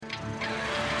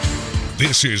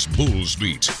This is Bulls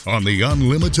Beat on the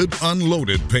Unlimited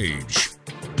Unloaded page.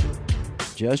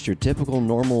 Just your typical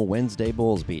normal Wednesday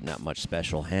Bulls Beat. Not much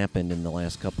special happened in the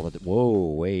last couple of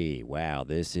wow,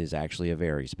 this is actually a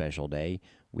very special day.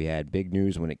 We had big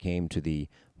news when it came to the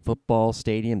football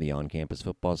stadium, the on-campus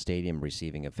football stadium,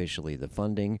 receiving officially the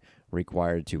funding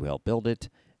required to help build it.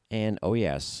 And, oh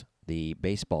yes, the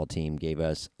baseball team gave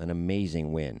us an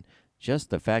amazing win. Just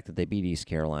the fact that they beat East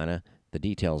Carolina, the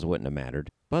details wouldn't have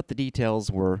mattered. But the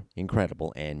details were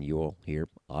incredible, and you'll hear,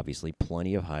 obviously,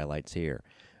 plenty of highlights here.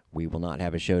 We will not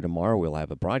have a show tomorrow. We'll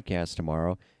have a broadcast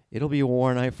tomorrow. It'll be a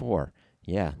War Night 4.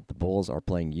 Yeah, the Bulls are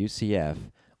playing UCF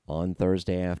on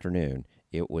Thursday afternoon.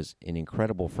 It was an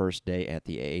incredible first day at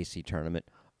the AAC tournament.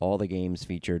 All the games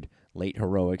featured late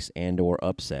heroics and or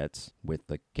upsets. With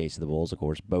the case of the Bulls, of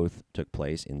course, both took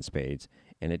place in spades.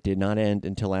 And it did not end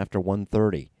until after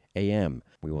 1:30 a.m.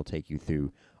 We will take you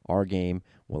through our game.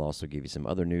 We'll also give you some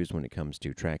other news when it comes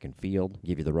to track and field.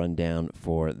 Give you the rundown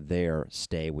for their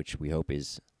stay, which we hope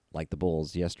is, like the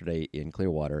Bulls yesterday in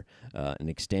Clearwater, an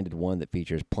extended one that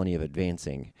features plenty of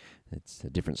advancing. It's a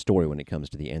different story when it comes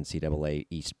to the NCAA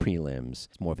East Prelims.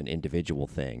 It's more of an individual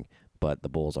thing, but the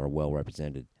Bulls are well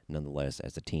represented nonetheless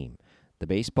as a team. The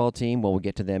baseball team, well, we'll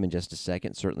get to them in just a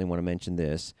second. Certainly want to mention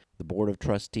this. The Board of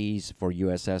Trustees for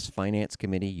USS Finance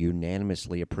Committee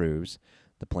unanimously approves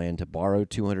the plan to borrow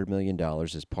 $200 million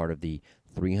as part of the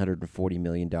 $340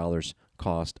 million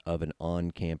cost of an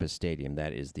on-campus stadium.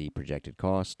 That is the projected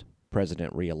cost.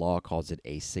 President Rhea Law calls it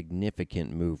a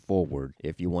significant move forward.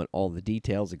 If you want all the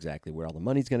details, exactly where all the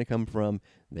money's going to come from,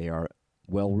 they are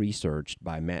well researched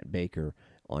by Matt Baker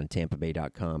on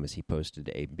TampaBay.com, as he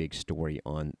posted a big story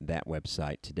on that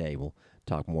website today. We'll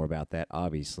talk more about that,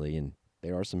 obviously, and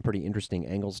there are some pretty interesting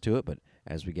angles to it, but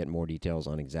as we get more details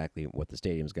on exactly what the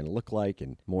stadium is going to look like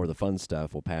and more of the fun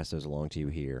stuff, we'll pass those along to you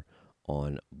here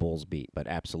on Bulls Beat. But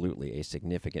absolutely a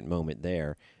significant moment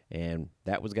there, and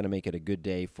that was going to make it a good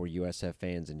day for USF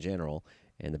fans in general,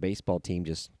 and the baseball team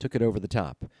just took it over the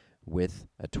top with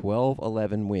a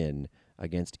 12-11 win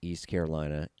against East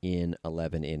Carolina in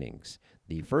 11 innings.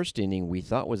 The first inning we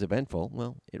thought was eventful.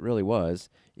 Well, it really was.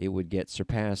 It would get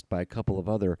surpassed by a couple of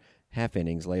other half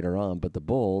innings later on, but the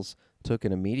Bulls took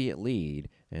an immediate lead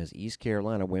as East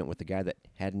Carolina went with the guy that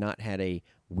had not had a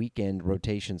weekend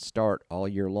rotation start all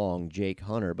year long, Jake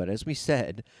Hunter. But as we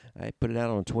said, I put it out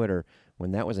on Twitter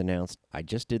when that was announced, I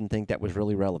just didn't think that was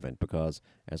really relevant because,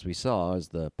 as we saw, as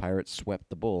the Pirates swept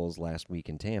the Bulls last week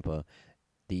in Tampa,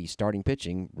 the starting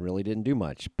pitching really didn't do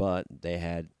much, but they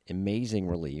had amazing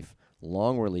relief,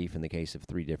 long relief in the case of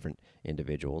 3 different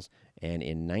individuals, and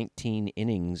in 19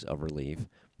 innings of relief,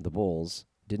 the Bulls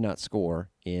did not score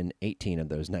in 18 of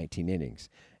those 19 innings.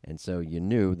 And so you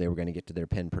knew they were going to get to their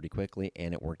pen pretty quickly,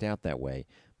 and it worked out that way.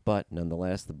 But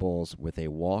nonetheless, the Bulls, with a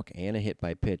walk and a hit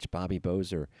by pitch, Bobby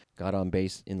Bozer got on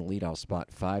base in the leadoff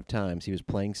spot 5 times. He was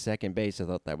playing second base. I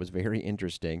thought that was very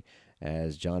interesting,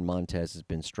 as John Montez has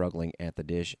been struggling at the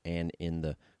dish and in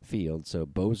the field. So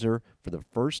Bozer, for the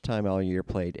first time all year,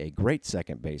 played a great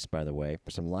second base, by the way.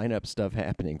 Some lineup stuff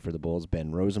happening for the Bulls.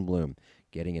 Ben Rosenblum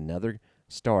getting another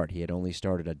start. He had only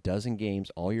started a dozen games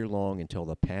all year long until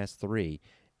the past 3.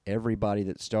 Everybody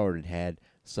that started had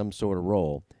some sort of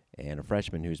role, and a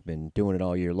freshman who's been doing it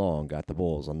all year long got the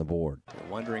Bulls on the board.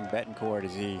 You're wondering, Betancourt,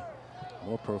 is he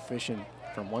more proficient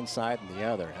from one side than the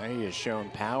other? Now he has shown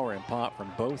power and pop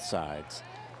from both sides.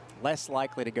 Less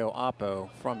likely to go oppo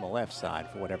from the left side,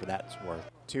 for whatever that's worth.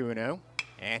 2-0.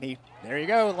 And there you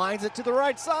go, lines it to the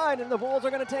right side, and the Bulls are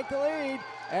going to take the lead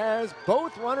as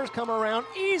both runners come around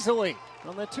easily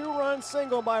on the 2-run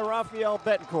single by Rafael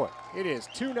Betancourt. It is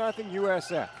 2-0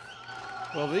 USF.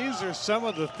 Well, these are some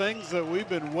of the things that we've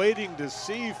been waiting to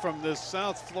see from this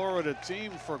South Florida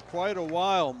team for quite a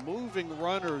while. Moving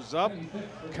runners up,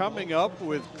 coming up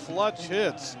with clutch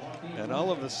hits. And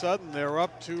all of a sudden, they're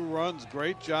up 2 runs.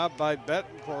 Great job by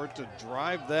Betancourt to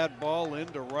drive that ball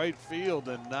into right field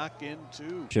and knock in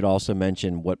 2. Should also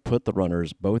mention what put the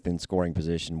runners both in scoring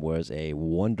position was a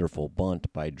wonderful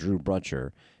bunt by Drew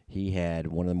Brutcher. He had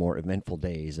one of the more eventful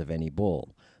days of any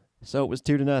Bull. So it was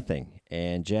 2-0,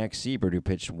 and Jack Siebert, who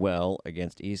pitched well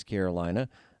against East Carolina,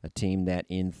 a team that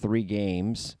in 3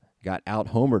 games got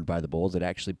out-homered by the Bulls. It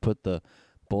actually put the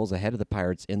Bulls ahead of the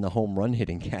Pirates in the home run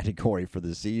hitting category for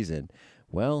the season.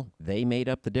 Well, they made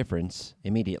up the difference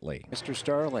immediately. Mr.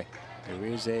 Starling, who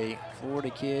is a Florida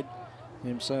kid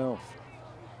himself.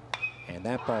 And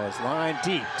that ball is lined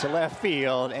deep to left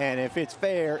field, and if it's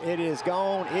fair, it is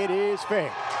gone. It is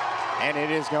fair, and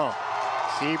it is gone.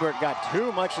 Siebert got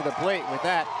too much of the plate with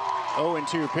that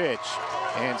 0-2 pitch,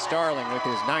 and Starling with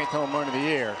his 9th home run of the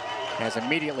year has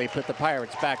immediately put the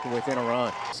Pirates back to within a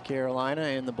run. Carolina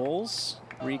and the Bulls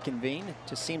reconvene. It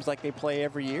just seems like they play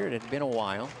every year. It had been a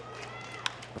while.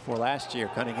 Before last year,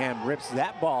 Cunningham rips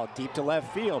that ball deep to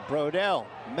left field. Brodell,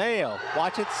 Mayo,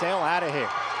 watch it sail out of here.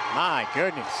 My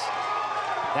goodness,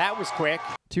 that was quick.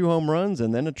 2 home runs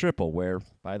and then a triple where,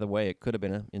 by the way, it could have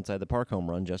been an inside the park home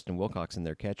run. Justin Wilcoxon,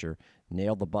 their catcher,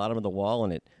 nailed the bottom of the wall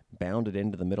and it bounded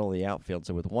into the middle of the outfield.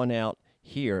 So with 1 out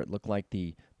here, it looked like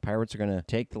the Pirates are going to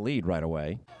take the lead right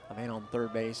away. A man on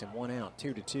third base and 1 out,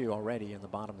 2-2 already in the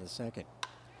bottom of the second.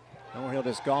 Or he'll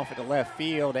just golf it to left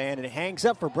field, and it hangs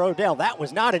up for Brodell. That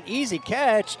was not an easy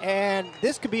catch, and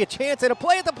this could be a chance at a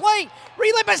play at the plate.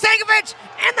 Relay Besankovic,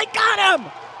 and they got him!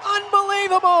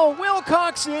 Unbelievable!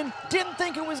 Wilcoxon didn't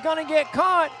think it was going to get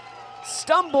caught,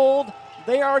 stumbled.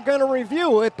 They are going to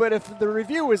review it, but if the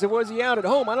review is, was he out at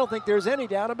home, I don't think there's any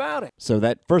doubt about it. So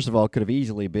that, first of all, could have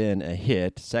easily been a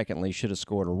hit. Secondly, should have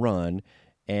scored a run.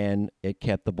 And it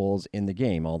kept the Bulls in the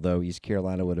game, although East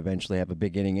Carolina would eventually have a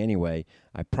big inning anyway.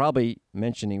 I probably,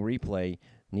 mentioning replay,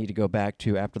 need to go back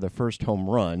to after the first home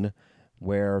run,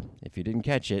 where, if you didn't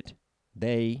catch it,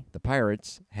 the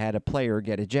Pirates, had a player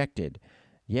get ejected.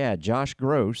 Yeah, Josh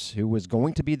Gross, who was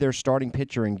going to be their starting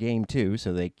pitcher in Game 2,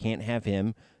 so they can't have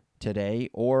him today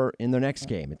or in their next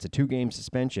game. It's a 2-game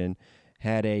suspension,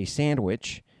 had a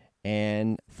sandwich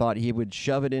and thought he would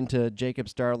shove it into Jacob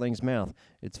Starling's mouth.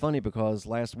 It's funny because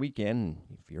last weekend,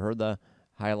 if you heard the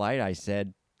highlight, I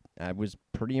said I was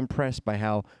pretty impressed by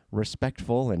how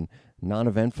respectful and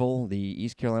non-eventful the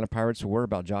East Carolina Pirates were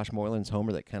about Josh Moylan's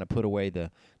homer that kind of put away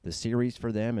the series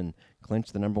for them and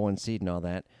clinched the number 1 seed and all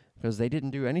that, because they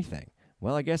didn't do anything.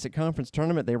 Well, I guess at conference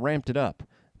tournament they ramped it up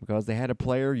because they had a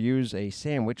player use a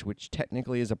sandwich, which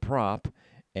technically is a prop,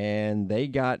 and they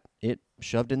got it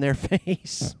shoved in their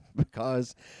face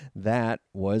because that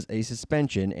was a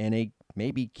suspension and a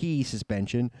maybe key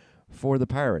suspension for the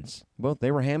Pirates. Well, they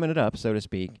were hamming it up, so to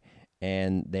speak,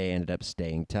 and they ended up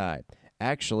staying tied.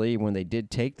 Actually, when they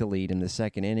did take the lead in the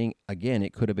second inning, again,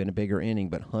 it could have been a bigger inning,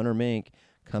 but Hunter Mink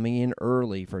coming in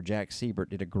early for Jack Siebert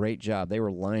did a great job. They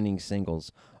were lining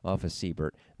singles off of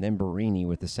Siebert. Then Barini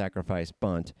with the sacrifice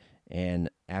bunt, and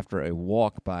after a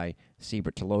walk by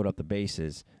Siebert to load up the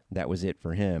bases, that was it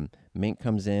for him. Mink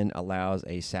comes in, allows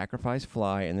a sacrifice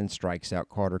fly, and then strikes out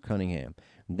Carter Cunningham.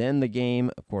 Then the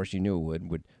game, of course you knew it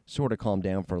would sort of calm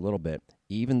down for a little bit.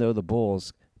 Even though the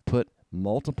Bulls put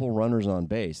multiple runners on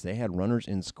base, they had runners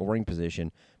in scoring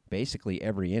position basically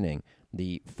every inning.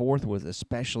 The fourth was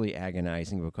especially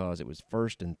agonizing because it was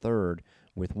first and third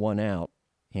with 1 out.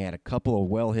 He had a couple of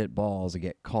well-hit balls that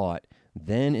get caught.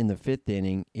 Then in the 5th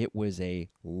inning, it was a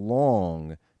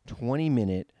long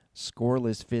 20-minute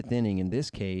scoreless 5th inning. In this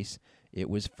case, it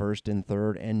was first and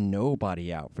third and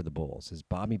nobody out for the Bulls as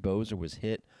Bobby Bozer was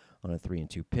hit on a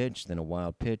 3-2 pitch. Then a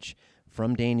wild pitch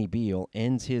from Danny Beal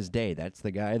ends his day. That's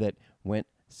the guy that went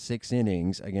 6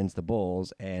 innings against the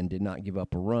Bulls and did not give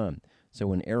up a run. So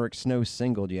when Eric Snow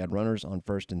singled, you had runners on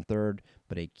first and third,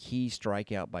 but a key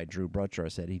strikeout by Drew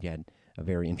Brutcher said he had a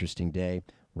very interesting day.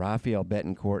 Rafael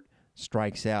Betancourt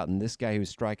strikes out, and this guy who's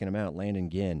striking him out, Landon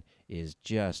Ginn, is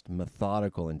just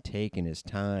methodical and taking his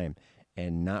time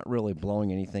and not really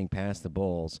blowing anything past the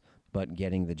Bulls, but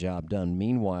getting the job done.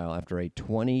 Meanwhile, after a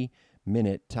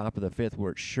 20-minute top of the 5th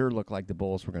where it sure looked like the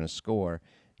Bulls were going to score,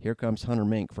 here comes Hunter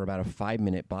Mink for about a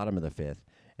 5-minute bottom of the 5th,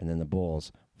 and then the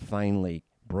Bulls finally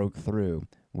broke through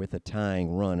with a tying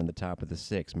run in the top of the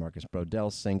 6th. Marcus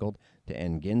Brodell singled to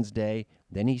end Ginn's day.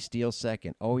 Then he steals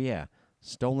second. Oh, yeah,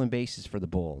 stolen bases for the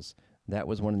Bulls. That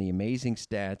was one of the amazing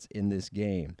stats in this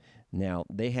game. Now,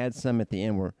 they had some at the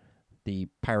end where the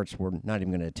Pirates were not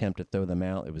even going to attempt to throw them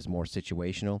out. It was more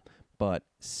situational. But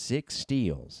 6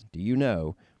 steals. Do you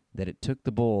know that it took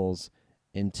the Bulls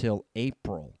until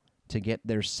April to get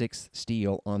their 6th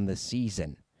steal on the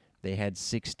season? They had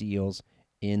 6 steals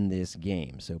in this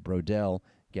game. So Brodell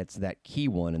gets that key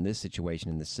one in this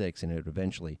situation in the 6th, and it would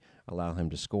eventually allow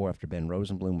him to score after Ben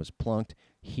Rosenblum was plunked.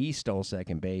 He stole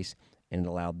second base, and it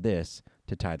allowed this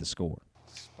to tie the score.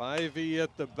 Spivey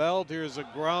at the belt. Here's a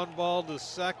ground ball to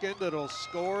second. It'll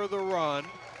score the run.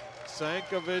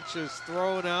 Sankovic is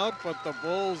thrown out, but the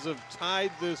Bulls have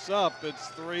tied this up. It's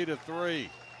 3-3.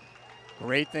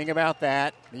 Great thing about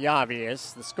that, the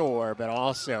obvious, the score, but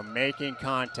also making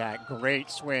contact.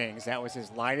 Great swings. That was his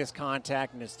lightest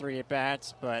contact in his 3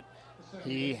 at-bats, but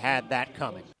he had that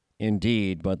coming.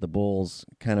 Indeed, but the Bulls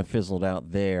kind of fizzled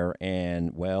out there, and,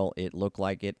 well, it looked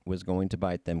like it was going to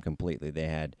bite them completely. They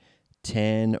had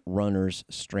 10 runners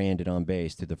stranded on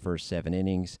base through the first 7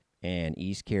 innings, and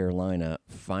East Carolina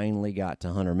finally got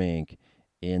to Hunter Mink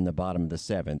in the bottom of the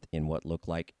 7th in what looked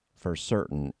like, for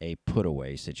certain, a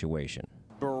put-away situation.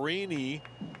 Barini,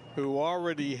 who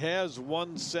already has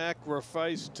one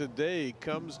sacrifice today,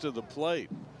 comes to the plate.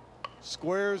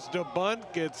 Squares to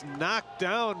bunt, gets knocked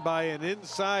down by an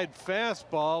inside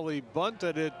fastball. He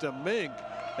bunted it to Mink,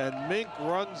 and Mink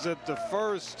runs it to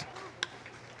first.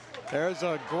 There's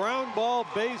a ground ball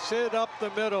base hit up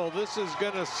the middle. This is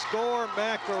going to score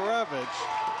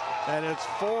Makarevich, and it's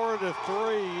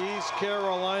 4-3 East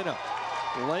Carolina.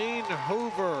 Lane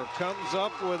Hoover comes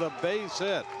up with a base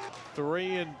hit.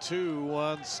 3-2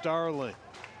 on Starling.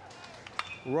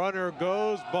 Runner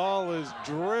goes, ball is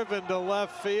driven to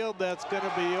left field. That's going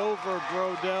to be over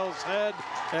Grodell's head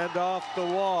and off the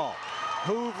wall.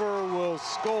 Hoover will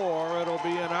score. It'll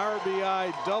be an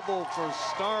RBI double for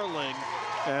Starling,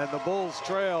 and the Bulls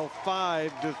trail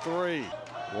 5-3.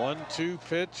 1-2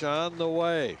 pitch on the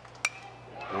way.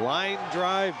 Line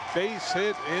drive, base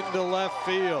hit into left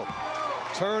field.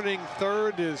 Turning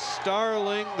third is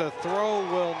Starling. The throw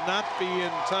will not be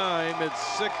in time. It's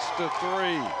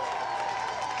 6-3.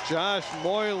 Josh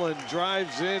Moylan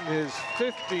drives in his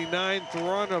 59th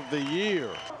run of the year.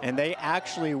 And they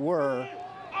actually were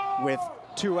with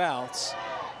 2 outs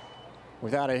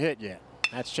without a hit yet.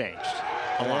 That's changed.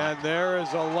 And there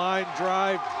is a line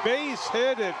drive, base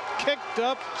hit. It kicked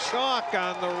up chalk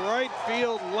on the right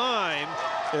field line.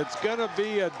 It's going to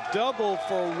be a double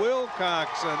for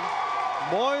Wilcoxon.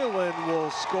 Moylan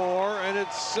will score, and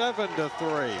it's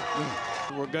 7-3.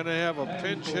 We're going to have a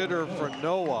pinch hitter for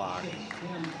Nowak.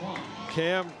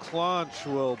 Cam Clonch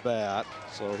will bat,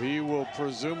 so he will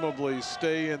presumably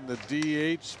stay in the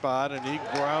DH spot, and he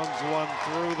grounds one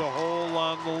through the hole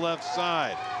on the left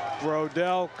side.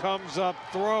 Grodell comes up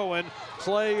throwing,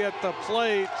 play at the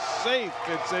plate, safe.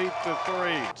 It's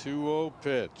 8-3. 2-0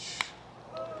 pitch.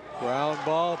 Ground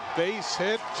ball, base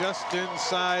hit just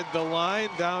inside the line,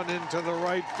 down into the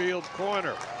right field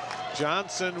corner.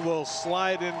 Johnson will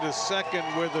slide into second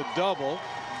with a double.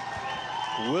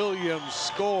 Williams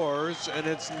scores, and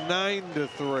it's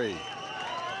 9-3.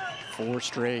 4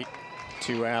 straight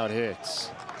 2-out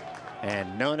hits,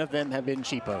 and none of them have been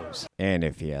cheapos. And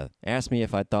if you asked me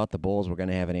if I thought the Bulls were going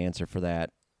to have an answer for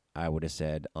that, I would have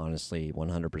said, honestly,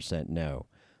 100% no.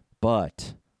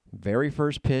 But very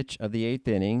first pitch of the 8th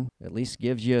inning at least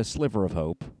gives you a sliver of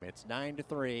hope. It's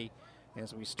 9-3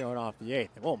 as we start off the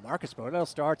 8th. Well, Marcus Bodell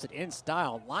starts it in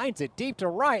style, lines it deep to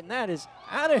right, and that is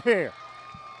out of here.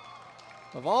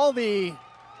 Of all the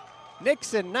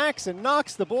nicks and knacks and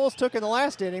knocks the Bulls took in the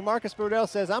last inning, Marcus Bodell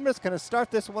says, I'm just going to start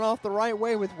this one off the right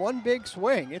way with one big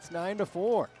swing. It's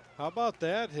 9-4. How about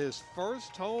that? His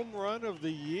first home run of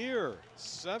the year,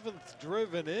 7th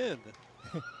driven in,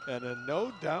 and a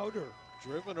no-doubter.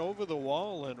 Driven over the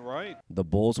wall and right. The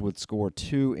Bulls would score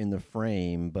 2 in the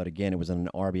frame, but again, it was an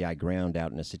RBI ground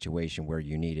out in a situation where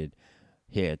you needed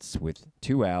hits. With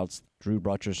 2 outs, Drew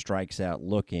Butcher strikes out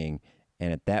looking,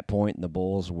 and at that point, the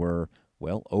Bulls were,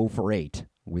 well, 0 for 8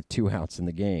 with 2 outs in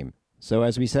the game. So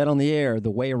as we said on the air, the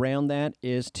way around that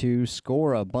is to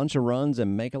score a bunch of runs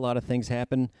and make a lot of things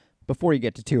happen before you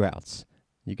get to 2 outs.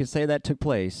 You could say that took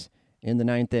place in the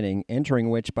 9th inning,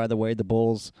 entering which, by the way, the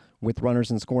Bulls, with runners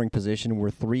in scoring position,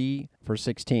 were 3 for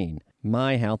 16.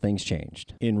 My, how things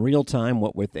changed. In real time,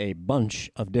 what with a bunch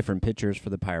of different pitchers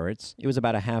for the Pirates, it was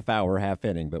about a half-hour,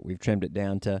 half-inning, but we've trimmed it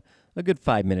down to a good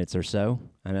 5 minutes or so,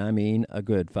 and I mean a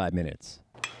good 5 minutes.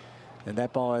 And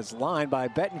that ball is lined by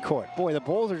Betancourt. Boy, the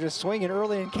Bulls are just swinging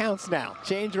early in counts now.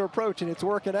 Change their approach, and it's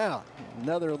working out.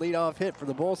 Another leadoff hit for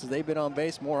the Bulls as they've been on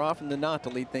base more often than not to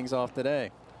lead things off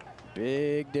today.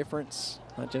 Big difference,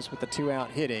 not just with the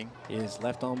 2-out hitting, is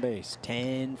left on base.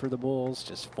 10 for the Bulls,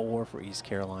 just 4 for East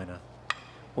Carolina.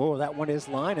 Oh, that one is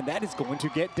lined, and that is going to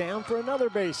get down for another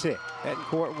base hit.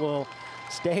 Betancourt will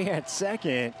stay at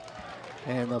second,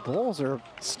 and the Bulls are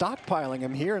stockpiling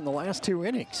him here in the last 2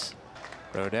 innings.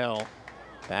 Rodell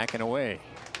backing away.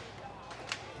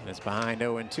 And it's behind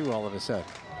 0-2 all of a sudden.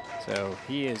 So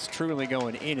he is truly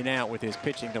going in and out with his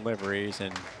pitching deliveries,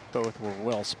 and both were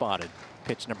well spotted.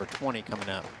 Pitch number 20 coming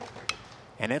up.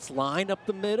 And it's lined up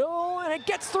the middle, and it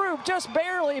gets through just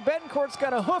barely. Betancourt's got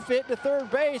to hoof it to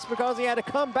third base because he had to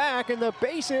come back, and the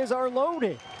bases are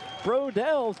loaded.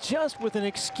 Brodell just with an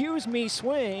excuse me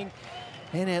swing,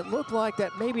 and it looked like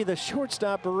that maybe the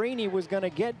shortstop Barini was going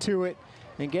to get to it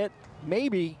and get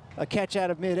maybe a catch out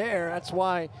of midair. That's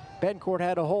why Betancourt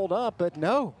had to hold up, but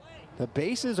no, the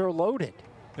bases are loaded.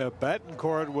 Yeah,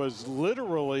 Betancourt was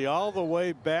literally all the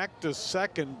way back to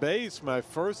second base. My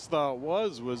first thought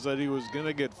was that he was going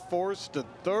to get forced to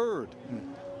third,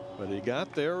 but he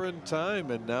got there in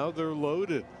time, and now they're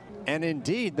loaded. And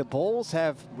indeed, the Bulls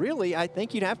have really, I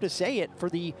think you'd have to say it, for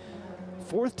the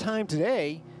 4th time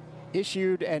today,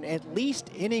 issued an at least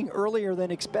inning earlier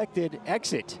than expected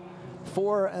exit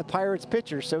for a Pirates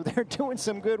pitcher, so they're doing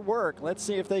some good work. Let's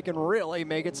see if they can really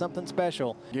make it something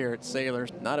special. Garrett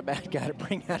Saylor's not a bad guy to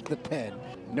bring out of the pen.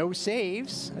 No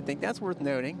saves, I think that's worth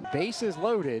noting. Bases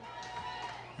loaded.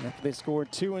 After they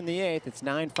scored 2 in the 8th, it's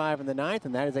 9-5 in the 9th,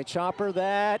 and that is a chopper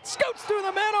that scoots through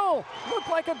the middle. Looked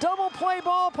like a double play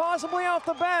ball, possibly off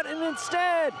the bat, and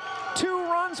instead, 2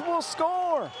 runs will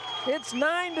score. It's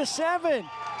 9-7.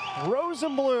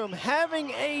 Rosenblum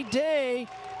having a day.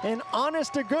 And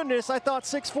honest to goodness, I thought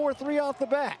 6-4-3 off the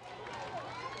bat.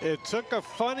 It took a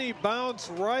funny bounce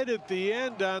right at the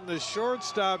end on the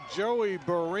shortstop, Joey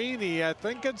Barini. I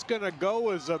think it's going to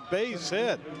go as a base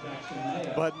hit.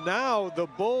 But now the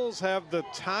Bulls have the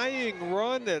tying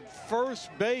run at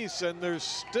first base, and there's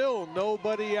still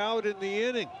nobody out in the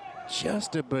inning.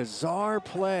 Just a bizarre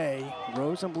play.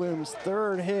 Rosenblum's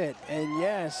 3rd hit, and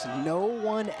yes, no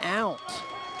one out.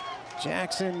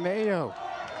 Jackson Mayo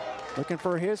looking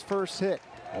for his first hit.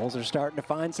 Bulls are starting to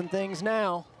find some things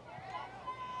now.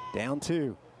 Down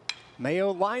 2.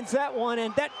 Mayo lines that one,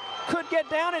 and that could get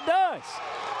down. It does.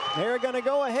 They're going to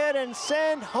go ahead and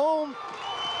send home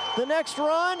the next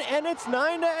run, and it's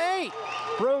 9-8.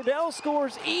 Brodell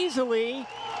scores easily,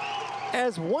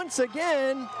 as once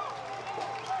again,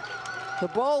 the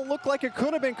ball looked like it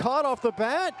could have been caught off the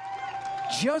bat.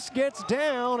 Just gets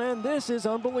down, and this is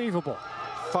unbelievable.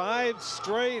 5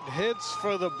 straight hits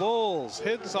for the Bulls.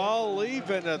 Hits all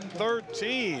even at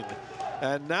 13.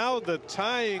 And now the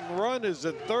tying run is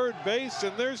at 3rd base,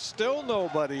 and there's still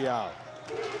nobody out.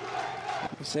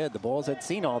 Like I said, the Bulls had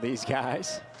seen all these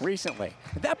guys recently.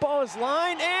 That ball is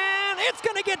lined, and it's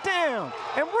going to get down.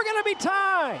 And we're going to be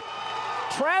tied.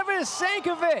 Travis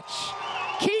Sankovic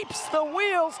keeps the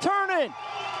wheels turning.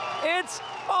 It's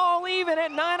all even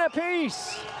at 9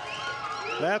 apiece.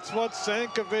 That's what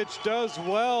Sankovic does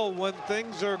well when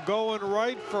things are going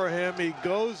right for him. He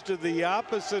goes to the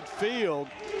opposite field,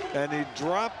 and he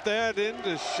dropped that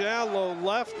into shallow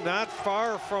left, not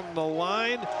far from the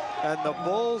line. And the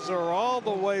Bulls are all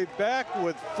the way back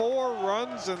with 4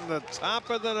 runs in the top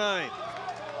of the 9th.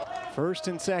 1st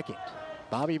and 2nd.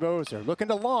 Bobby Bozer looking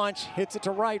to launch, hits it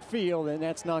to right field, and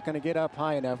that's not going to get up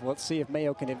high enough. Let's see if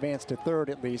Mayo can advance to 3rd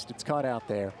at least. It's caught out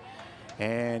there.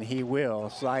 And he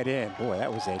will slide in. Boy,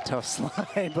 that was a tough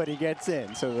slide, but he gets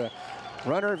in. So the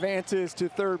runner advances to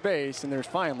 3rd base, and there's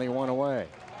finally one away.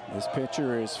 This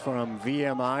pitcher is from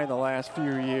VMI the last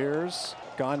few years.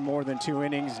 Gone more than 2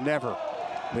 innings, never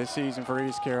this season for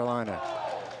East Carolina.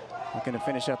 Looking to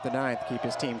finish up the 9th, keep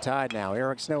his team tied now.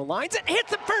 Eric Snow lines it, hits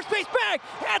the first base bag.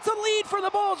 That's a lead for the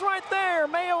Bulls right there.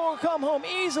 Mayo will come home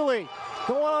easily.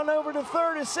 Going on over to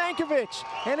 3rd is Sankovic,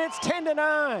 and it's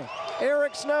 10-9.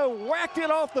 Eric Snow whacked it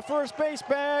off the first base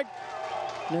bag,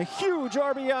 and a huge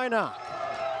RBI knock.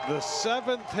 The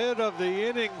 7th hit of the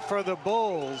inning for the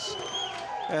Bulls,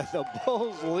 and the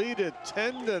Bulls lead at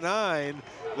 10-9.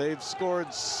 They've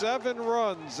scored 7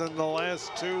 runs in the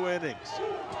last 2 innings.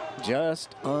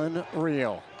 Just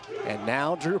unreal. And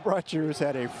now Drew Brutcher's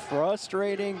had a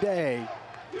frustrating day.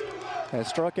 Has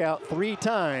struck out 3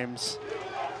 times.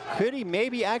 Could he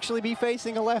maybe actually be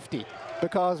facing a lefty?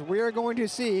 Because we're going to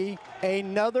see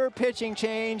another pitching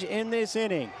change in this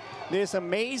inning. This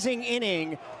amazing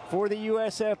inning for the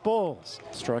USF Bulls.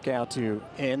 Struck out to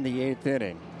end the 8th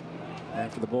inning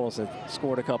after the Bulls had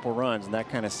scored a couple runs, and that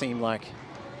kind of seemed like,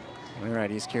 all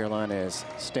right, East Carolina has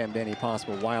stemmed any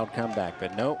possible wild comeback.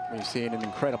 But nope, we've seen an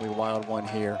incredibly wild one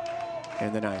here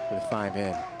in the 9th with 5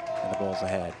 in and the Bulls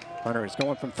ahead. Hunter is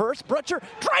going from first. Brutcher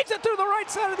drives it through the right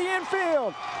side of the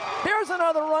infield. There's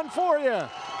another run for you.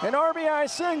 An RBI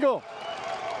single.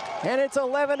 And it's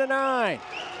 11-9.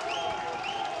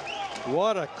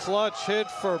 What a clutch hit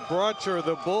for Brutcher.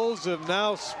 The Bulls have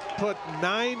now put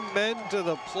 9 men to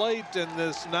the plate in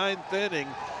this 9th inning,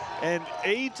 and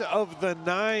 8 of the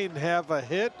 9 have a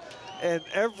hit, and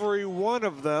every one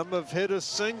of them have hit a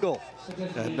single.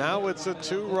 And now it's a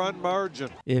 2-run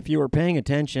margin. If you were paying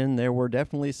attention, there were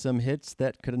definitely some hits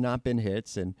that could have not been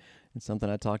hits, and it's something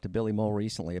I talked to Billy Moll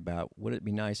recently about. Would it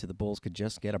be nice if the Bulls could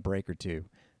just get a break or 2?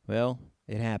 Well,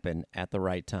 it happened at the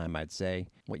right time, I'd say.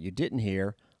 What you didn't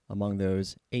hear among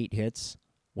those 8 hits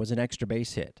was an extra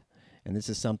base hit. And this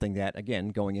is something that, again,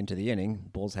 going into the inning,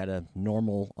 Bulls had a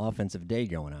normal offensive day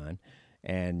going on,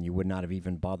 and you would not have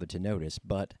even bothered to notice.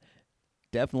 But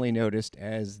definitely noticed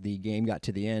as the game got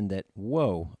to the end that,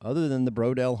 whoa, other than the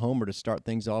Brodell homer to start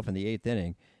things off in the 8th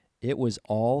inning, it was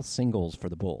all singles for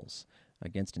the Bulls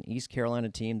against an East Carolina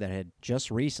team that had just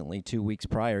recently, 2 weeks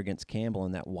prior, against Campbell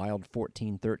in that wild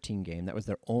 14-13 game. That was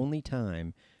their only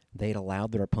time they'd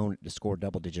allowed their opponent to score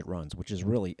double-digit runs, which is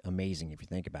really amazing if you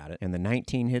think about it. And the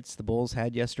 19 hits the Bulls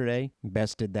had yesterday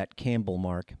bested that Campbell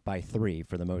mark by 3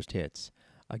 for the most hits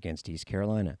against East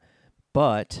Carolina.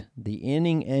 But the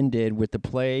inning ended with the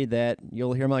play that,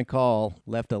 you'll hear my call,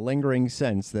 left a lingering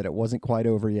sense that it wasn't quite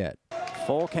over yet.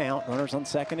 Full count, runners on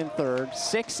second and third,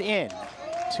 6 in,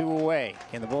 2 away.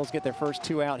 Can the Bulls get their first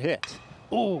 2-out hit?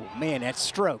 Oh, man, that's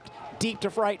stroked. Deep to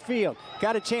right field.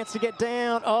 Got a chance to get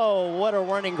down. Oh, what a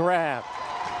running grab.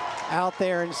 Out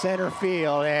there in center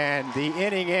field, and the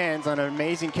inning ends on an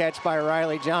amazing catch by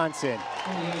Riley Johnson.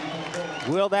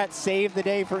 Will that save the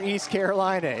day for East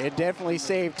Carolina? It definitely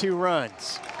saved 2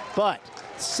 runs. But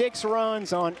 6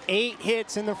 runs on 8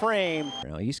 hits in the frame.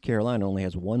 Now, East Carolina only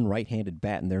has 1 right-handed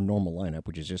bat in their normal lineup,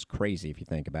 which is just crazy if you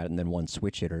think about it, and then 1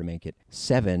 switch hitter to make it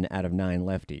 7 out of 9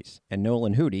 lefties. And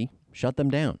Nolan Hootie shut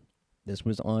them down. This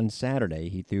was on Saturday.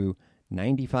 He threw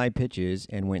 95 pitches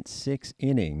and went 6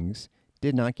 innings,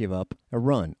 did not give up a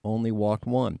run, only walked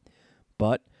 1.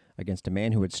 But against a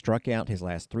man who had struck out his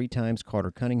last 3 times, Carter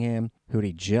Cunningham,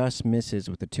 Hootie just misses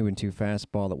with a 2-2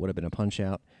 fastball that would have been a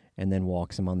punch-out, and then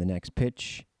walks him on the next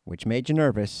pitch, which made you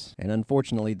nervous, and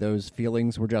unfortunately those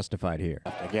feelings were justified here.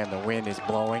 Again, the wind is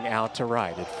blowing out to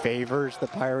right. It favors the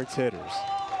Pirates hitters,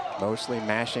 mostly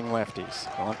mashing lefties.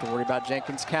 Don't have to worry about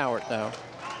Jenkins Cowart, though.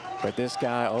 But this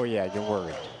guy, oh yeah, you're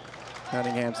worried.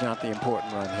 Cunningham's not the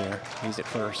important run here. He's at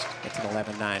first. It's an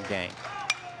 11-9 game.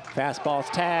 Fastball's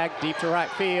tagged, deep to right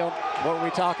field. What were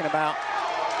we talking about?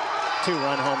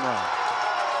 2-run home run.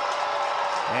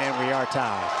 And we are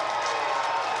tied.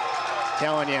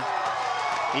 Telling you,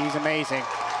 he's amazing.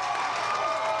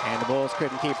 And the Bulls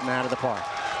couldn't keep him out of the park.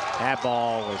 That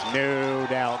ball was no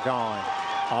doubt gone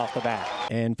off the bat.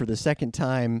 And for the second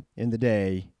time in the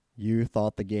day, you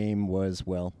thought the game was,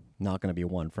 well, not going to be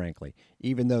won, frankly.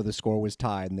 Even though the score was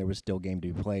tied and there was still game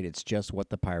to be played, it's just what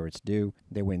the Pirates do.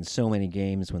 They win so many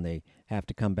games when they have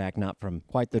to come back, not from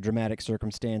quite the dramatic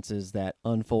circumstances that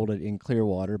unfolded in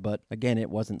Clearwater, but again, it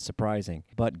wasn't surprising.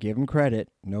 But give him credit,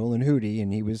 Nolan Hootie,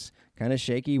 and he was kind of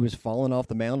shaky, he was falling off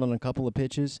the mound on a couple of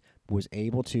pitches, was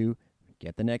able to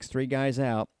get the next 3 guys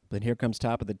out. But here comes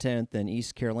top of the 10th, and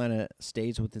East Carolina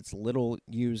stays with its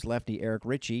little-used lefty, Eric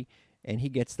Ritchie, and he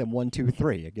gets them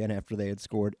 1-2-3, again after they had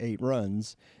scored 8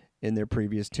 runs in their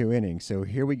previous 2 innings. So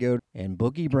here we go, and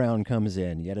Boogie Brown comes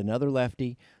in, yet another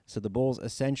lefty. So the Bulls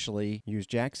essentially use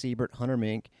Jack Siebert, Hunter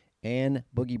Mink, and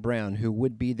Boogie Brown, who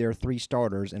would be their 3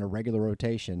 starters in a regular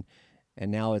rotation.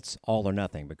 And now it's all or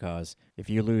nothing, because if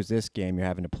you lose this game, you're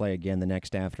having to play again the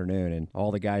next afternoon, and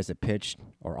all the guys that pitched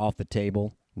are off the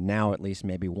table. Now at least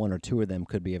maybe 1 or 2 of them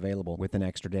could be available with an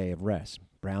extra day of rest.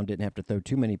 Brown didn't have to throw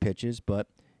too many pitches, but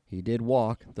he did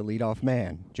walk the leadoff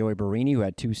man. Joey Barini, who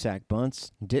had 2 sack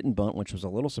bunts, didn't bunt, which was a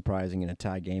little surprising in a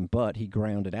tie game, but he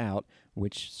grounded out,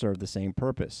 which served the same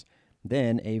purpose.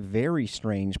 Then a very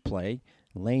strange play.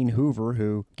 Lane Hoover,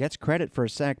 who gets credit for a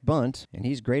sack bunt, and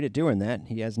he's great at doing that.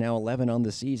 He has now 11 on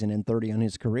the season and 30 on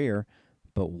his career.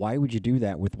 But why would you do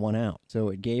that with 1 out? So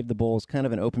it gave the Bulls kind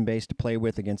of an open base to play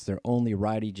with against their only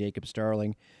righty, Jacob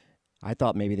Starling. I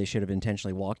thought maybe they should have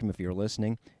intentionally walked him if you were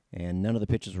listening, and none of the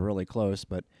pitches were really close,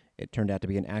 but it turned out to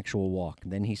be an actual walk.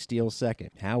 Then he steals second.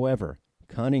 However,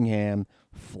 Cunningham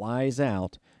flies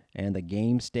out, and the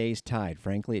game stays tied.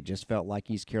 Frankly, it just felt like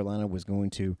East Carolina was going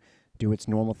to do its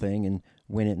normal thing and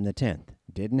win it in the 10th.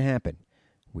 Didn't happen.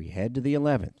 We head to the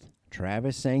 11th.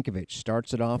 Travis Sankovic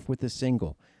starts it off with a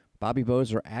single. Bobby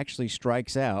Bozer actually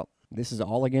strikes out. This is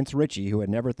all against Ritchie, who had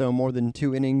never thrown more than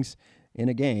 2 innings in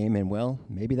a game, and, well,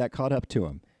 maybe that caught up to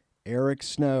him. Eric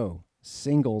Snow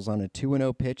singles on a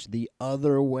 2-0 pitch the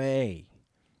other way.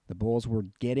 The Bulls were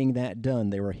getting that done.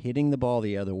 They were hitting the ball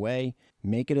the other way.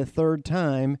 Make it a 3rd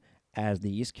time as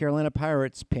the East Carolina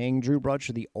Pirates paying Drew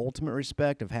Brutcher the ultimate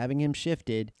respect of having him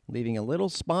shifted, leaving a little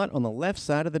spot on the left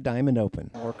side of the diamond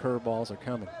open. More curveballs are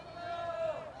coming.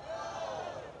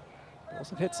 Bulls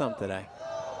have hit some today,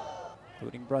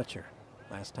 including Brutcher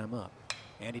last time up.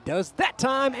 And he does that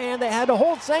time, and they had to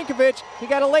hold Sankovic. He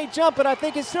got a late jump, but I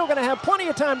think he's still going to have plenty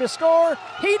of time to score.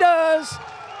 He does,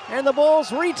 and the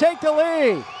Bulls retake the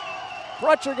lead.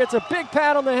 Brutcher gets a big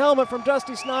pat on the helmet from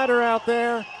Dusty Snyder out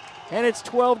there, and it's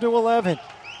 12-11.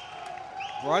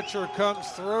 Brutcher comes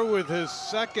through with his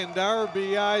 2nd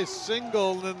RBI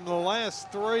single in the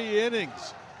last 3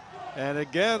 innings. And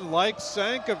again, like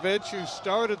Sankovic, who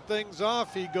started things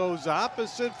off, he goes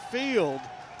opposite field.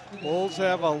 Bulls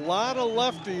have a lot of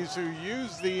lefties who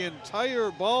use the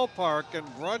entire ballpark, and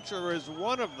Brutcher is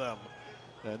one of them.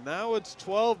 And now it's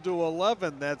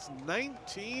 12-11. That's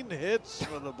 19 hits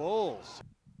for the Bulls.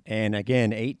 And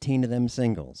again, 18 of them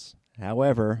singles.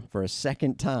 However, for a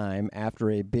second time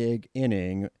after a big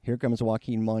inning, here comes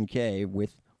Joaquin Moncay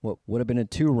with what would have been a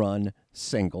 2-run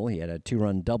single. He had a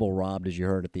 2-run double robbed, as you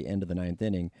heard at the end of the 9th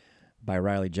inning, by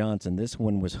Riley Johnson. This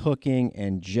one was hooking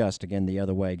and just, again, the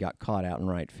other way, got caught out in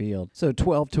right field. So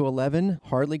 12-11,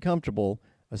 hardly comfortable,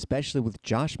 especially with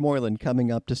Josh Moylan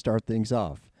coming up to start things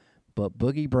off. But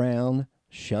Boogie Brown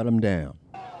shut him down.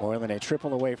 Moylan a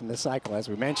triple away from the cycle, as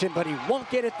we mentioned, but he won't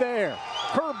get it there.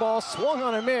 Curveball swung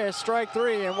on a miss, strike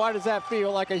 3, and why does that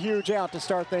feel like a huge out to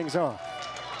start things off?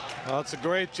 Well, it's a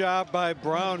great job by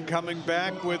Brown coming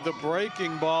back with the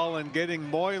breaking ball and getting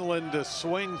Moylan to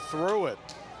swing through it.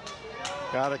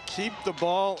 Got to keep the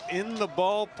ball in the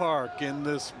ballpark in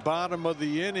this bottom of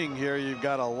the inning here. You've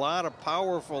got a lot of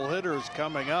powerful hitters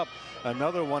coming up.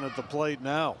 Another one at the plate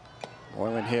now.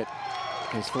 Moylan hit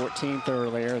his 14th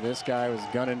earlier. This guy was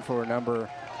gunning for number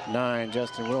 9,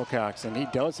 Justin Wilcox, and he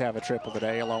does have a triple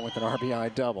today along with an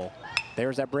RBI double.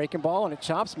 There's that breaking ball, and it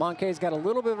chops. Moncay's got a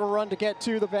little bit of a run to get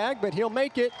to the bag, but he'll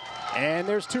make it, and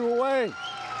there's 2 away.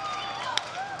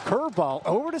 Curveball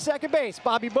over to second base.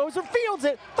 Bobby Bozer fields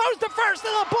it, throws to first,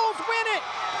 and the Bulls win it.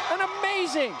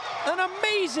 An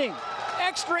amazing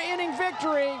extra inning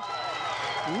victory,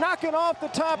 knocking off the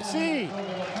top seed.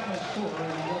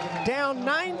 Down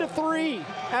 9-3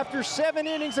 after 7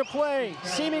 innings of play,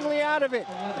 seemingly out of it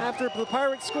after the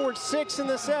Pirates scored 6 in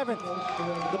the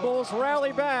 7th. The Bulls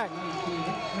rally back,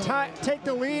 take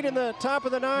the lead in the top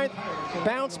of the 9th,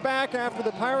 bounce back after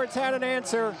the Pirates had an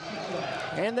answer,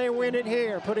 and they win it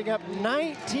here, putting up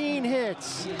 19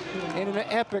 hits in an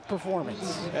epic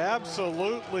performance.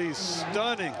 Absolutely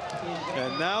stunning.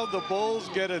 And now the Bulls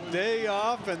get a day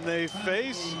off and they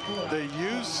face the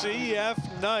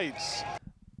UCF Knights.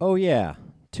 Oh, yeah.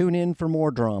 Tune in for more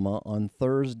drama on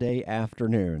Thursday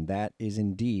afternoon. That is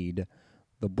indeed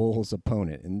the Bulls'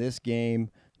 opponent. In this game,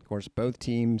 of course, both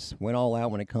teams went all out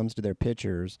when it comes to their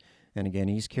pitchers. And again,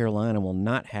 East Carolina will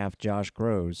not have Josh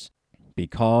Gross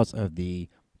because of the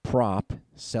prop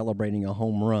celebrating a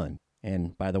home run.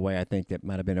 And by the way, I think that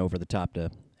might have been over the top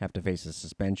to have to face a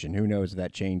suspension. Who knows if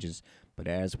that changes? But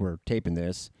as we're taping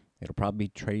this, it'll probably be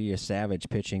Trey Savage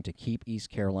pitching to keep East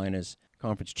Carolina's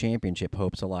conference championship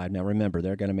hopes alive. Now remember,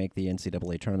 they're going to make the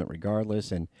NCAA tournament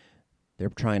regardless, and they're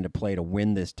trying to play to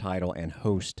win this title and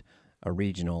host a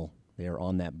regional. They're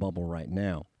on that bubble right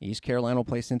now. East Carolina will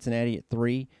play Cincinnati at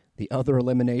 3. The other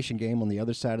elimination game on the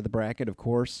other side of the bracket, of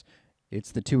course,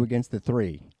 it's the 2 against the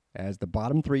 3. As the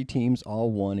bottom 3 teams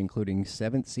all won, including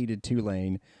 7th-seeded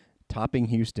Tulane, topping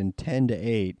Houston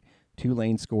 10-8.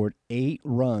 Tulane scored 8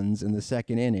 runs in the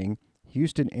second inning.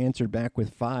 Houston answered back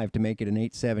with 5 to make it an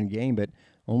 8-7 game, but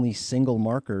only single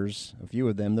markers, a few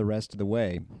of them, the rest of the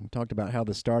way. We talked about how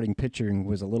the starting pitching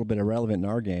was a little bit irrelevant in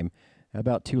our game. How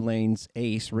about Tulane's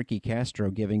ace, Ricky Castro,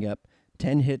 giving up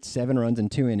 10 hits, 7 runs in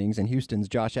 2 innings, and Houston's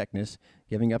Josh Eknes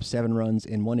giving up 7 runs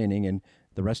in 1 inning, and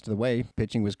the rest of the way,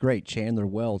 pitching was great. Chandler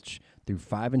Welch threw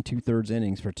 5 2/3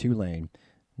 innings for Tulane,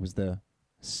 was the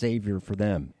savior for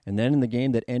them. And then in the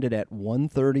game that ended at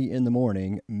 1:30 in the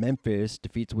morning, Memphis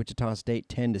defeats Wichita State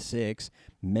 10-6.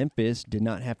 Memphis did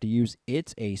not have to use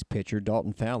its ace pitcher,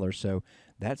 Dalton Fowler, so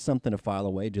that's something to file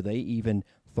away. Do they even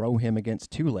throw him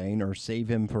against Tulane or save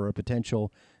him for a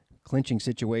potential clinching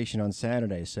situation on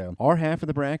Saturday? So our half of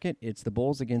the bracket, it's the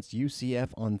Bulls against UCF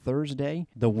on Thursday.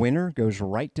 The winner goes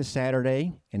right to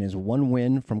Saturday and is 1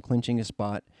 win from clinching a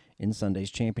spot in Sunday's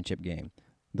championship game.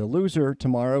 The loser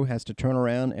tomorrow has to turn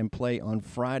around and play on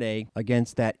Friday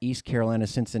against that East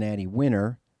Carolina-Cincinnati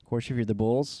winner. Of course, if you're the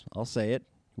Bulls, I'll say it,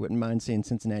 wouldn't mind seeing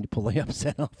Cincinnati pull the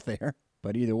upset off there.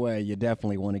 But either way, you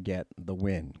definitely want to get the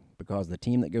win because the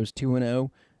team that goes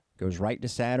 2-0 goes right to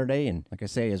Saturday and, like I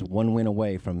say, is 1 win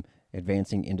away from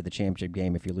advancing into the championship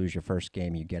game. If you lose your first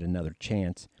game, you get another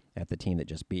chance at the team that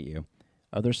just beat you.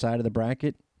 Other side of the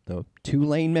bracket, the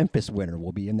Tulane-Memphis winner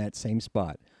will be in that same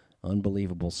spot.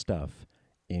 Unbelievable stuff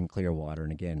in Clearwater.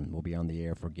 And again, we'll be on the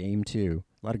air for Game 2.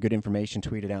 A lot of good information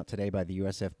tweeted out today by the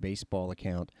USF baseball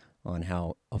account on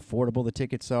how affordable the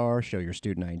tickets are. Show your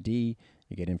student ID.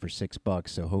 You get in for $6,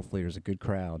 so hopefully there's a good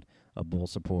crowd of Bull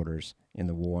supporters in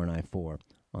the Warren I-4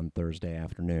 on Thursday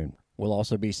afternoon. We'll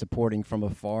also be supporting from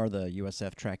afar the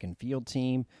USF track and field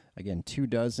team. Again,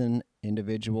 24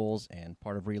 individuals and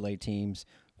part of relay teams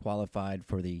qualified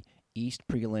for the East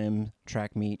Prelim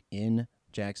track meet in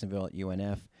Jacksonville at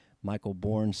UNF. Michael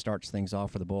Bourne starts things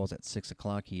off for the Bulls at 6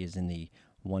 o'clock. He is in the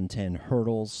 110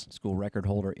 hurdles, school record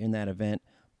holder in that event.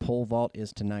 Pole vault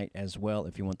is tonight as well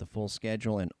if you want the full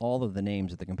schedule and all of the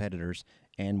names of the competitors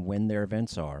and when their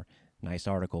events are. Nice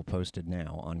article posted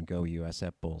now on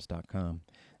gousfbulls.com.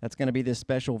 That's going to be this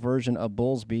special version of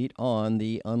Bulls Beat on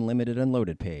the Unlimited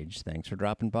Unloaded page. Thanks for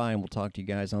dropping by, and we'll talk to you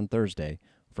guys on Thursday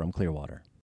from Clearwater.